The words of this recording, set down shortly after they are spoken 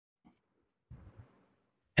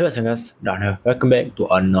Hey what's up guys, Dan here. Welcome back to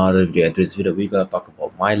another video. In this video we're gonna talk about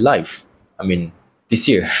my life. This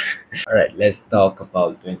year. Alright, let's talk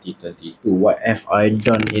about 2022. What have I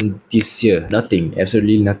done in this year? Nothing,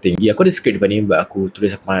 absolutely nothing. Aku ada script depan ni, but aku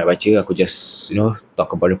tulis aku nak baca. Aku just, talk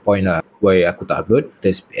about the point lah. Why aku tak upload.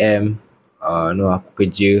 TSMY, aku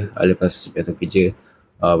kerja. Lepas SPM tu kerja.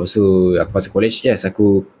 Lepas tu aku masuk college. Yes,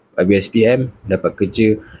 aku habis SPM, dapat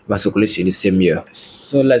kerja, masuk college in the same year.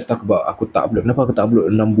 So let's talk about aku tak upload. Kenapa aku tak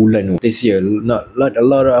upload 6 bulan tu? This year, not a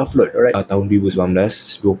lot of upload, alright? Tahun 2019,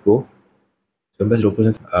 20,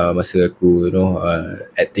 masa aku,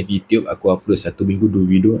 active YouTube, aku upload 1 minggu 2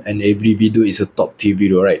 video, and every video is a top tier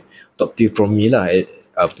video, right? Top tier from me lah, at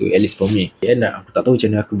least for me. And aku tak tahu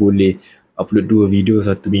macam mana aku boleh upload 2 video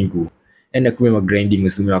 1 minggu. And aku memang grinding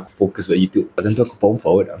masa tu, memang aku fokus buat YouTube. Tentu aku form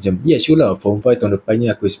 4 macam, sure lah, form 5 tahun depan ni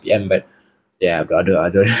aku SPM, but yeah,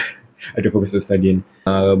 ada fokus untuk studying.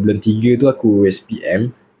 Bulan 3 tu aku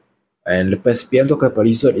SPM, and lepas SPM tu aku dapat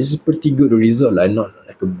result. It's pretty good result lah, not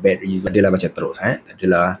like a bad result. Adalah macam teruk sangat,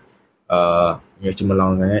 adalah macam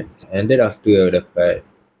melang sangat. And then after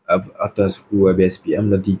aku habis SPM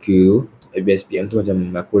bulan 3 tu, habis SPM tu macam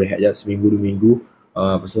aku rehat je seminggu 2 minggu.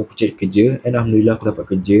 Lepas tu aku cari kerja, and alhamdulillah aku dapat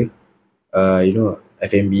kerja.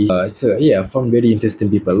 F&B. So yeah, I found very interesting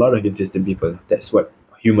people, a lot of interesting people. That's what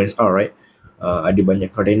humans are, right? Ada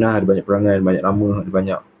banyak Garena, ada banyak perangai, ada banyak nama, ada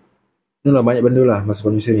banyak banyak benda lah masa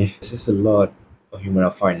manusia ni. There's just a lot of human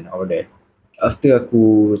I find out there. After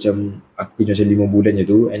aku kerja macam 5 bulan je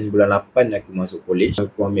tu, and bulan 8 aku masuk college.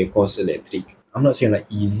 Aku ambil course elektrik. I'm not saying like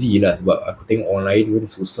easy lah, sebab aku tengok online pun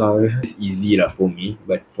susah. It's easy lah for me,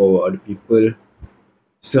 but for other people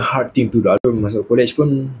it's a hard thing to do. Aku masuk college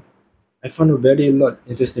pun I found a very lot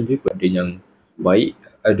interesting people. Ada yang baik,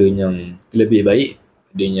 ada yang lebih baik,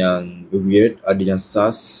 ada yang weird, ada yang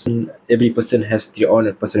sus. Every person has their own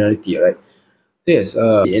personality, right? So yes,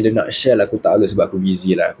 in the nutshell, aku tak upload sebab aku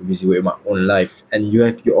busy lah. Aku busy with my own life. And you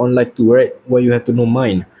have your own life too, right? Why you have to know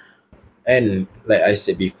mine? And like I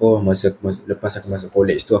said before, lepas aku masuk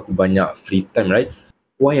college tu, aku banyak free time, right?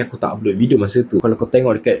 Why aku tak upload video masa tu? Kalau kau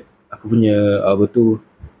tengok dekat aku punya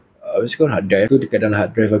sekarang hard drive tu, dekat dalam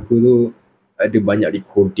hard drive aku tu ada banyak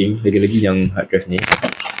recording. Lagi-lagi yang hard drive ni,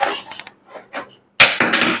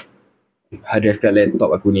 hard drive kat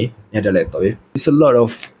laptop aku ni ada laptop ya. It's a lot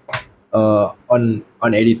of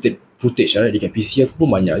unedited footage lah. Dekat PC aku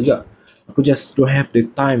pun banyak juga. Aku just don't have the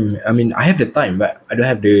time. I have the time, but I don't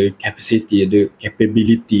have the capacity, the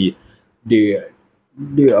capability, the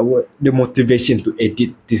motivation to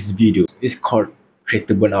edit this video. It's called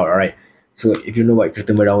creator burnout, alright? So if you know what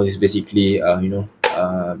creator burnout is, basically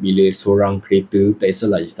bila seorang creator, tak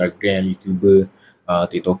kisahlah Instagram, YouTuber,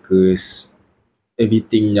 TikTokers,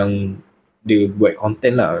 everything yang dia buat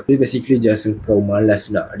content lah, dia basically just kau malas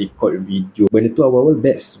nak record video. Benda tu awal-awal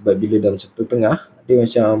best, but bila dah macam tu tengah, dia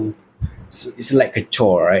macam it's like a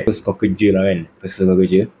chore, right? Terus kau kerja lah kan, lepas kau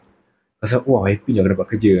kerja kau rasa, wow, happy lah aku dapat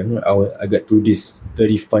kerja. I got to this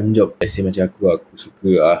very fun job. Let's say macam aku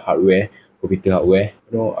suka hardware, computer hardware.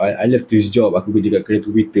 I love this job. Aku kerja kat kedai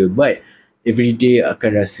computer, but every day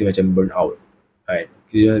akan rasa macam burn out, right?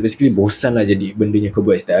 Basically bosan lah jadi benda yang kau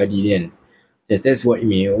buat setiap hari ni kan. Yes, that's what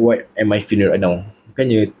am I feeling right now.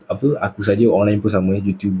 Bukannya aku saja, orang lain pun sama,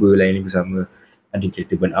 YouTuber lain pun sama, ada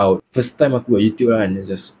creator burn out. First time aku buat YouTube lah kan,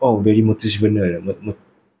 just very motivational,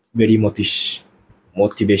 very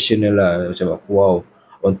motivational lah. Macam aku, wow,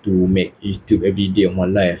 want to make YouTube every day of my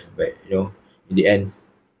life, but in the end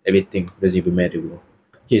everything doesn't even matter, bro.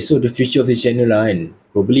 Okay, so the future of the channel lah kan,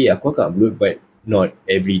 probably aku akan upload, but not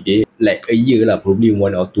every day. Like a year lah, probably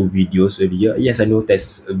 1 or 2 videos every year. Yes, I know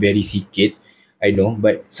that's very sikit, I know,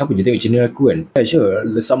 but siapa je tengok channel aku kan? Yeah, sure,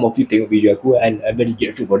 some of you tengok video aku, and I'm very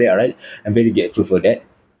grateful for that, right? I'm very grateful for that.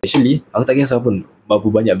 Actually, aku tak kisah pun berapa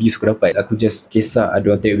banyak views aku dapat. Aku just kisah ada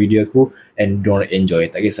orang tengok video aku and don't enjoy.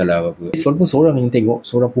 Tak kisahlah apa. Walaupun seorang yang tengok,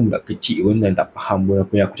 seorang pun budak kecil pun dan tak faham pun apa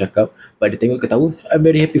yang aku cakap, but dia tengok ketawa, I'm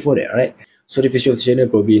very happy for that, right? So the future of the channel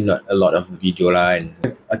probably not a lot of video lah kan.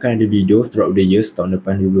 Akan ada video throughout the years, tahun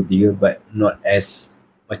depan 2023, but not as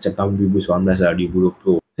macam tahun 2019 lah,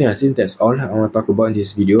 2020. So yeah, I think that's all I want to talk about in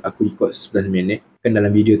this video. Aku record 11 minit. Kan dalam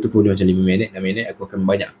video tu pun dia macam 5 minit, 6 minit. Aku akan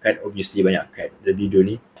banyak cut, obviously banyak cut dalam video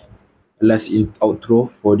ni. Last outro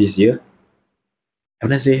for this year.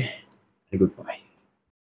 Have a nice day and goodbye.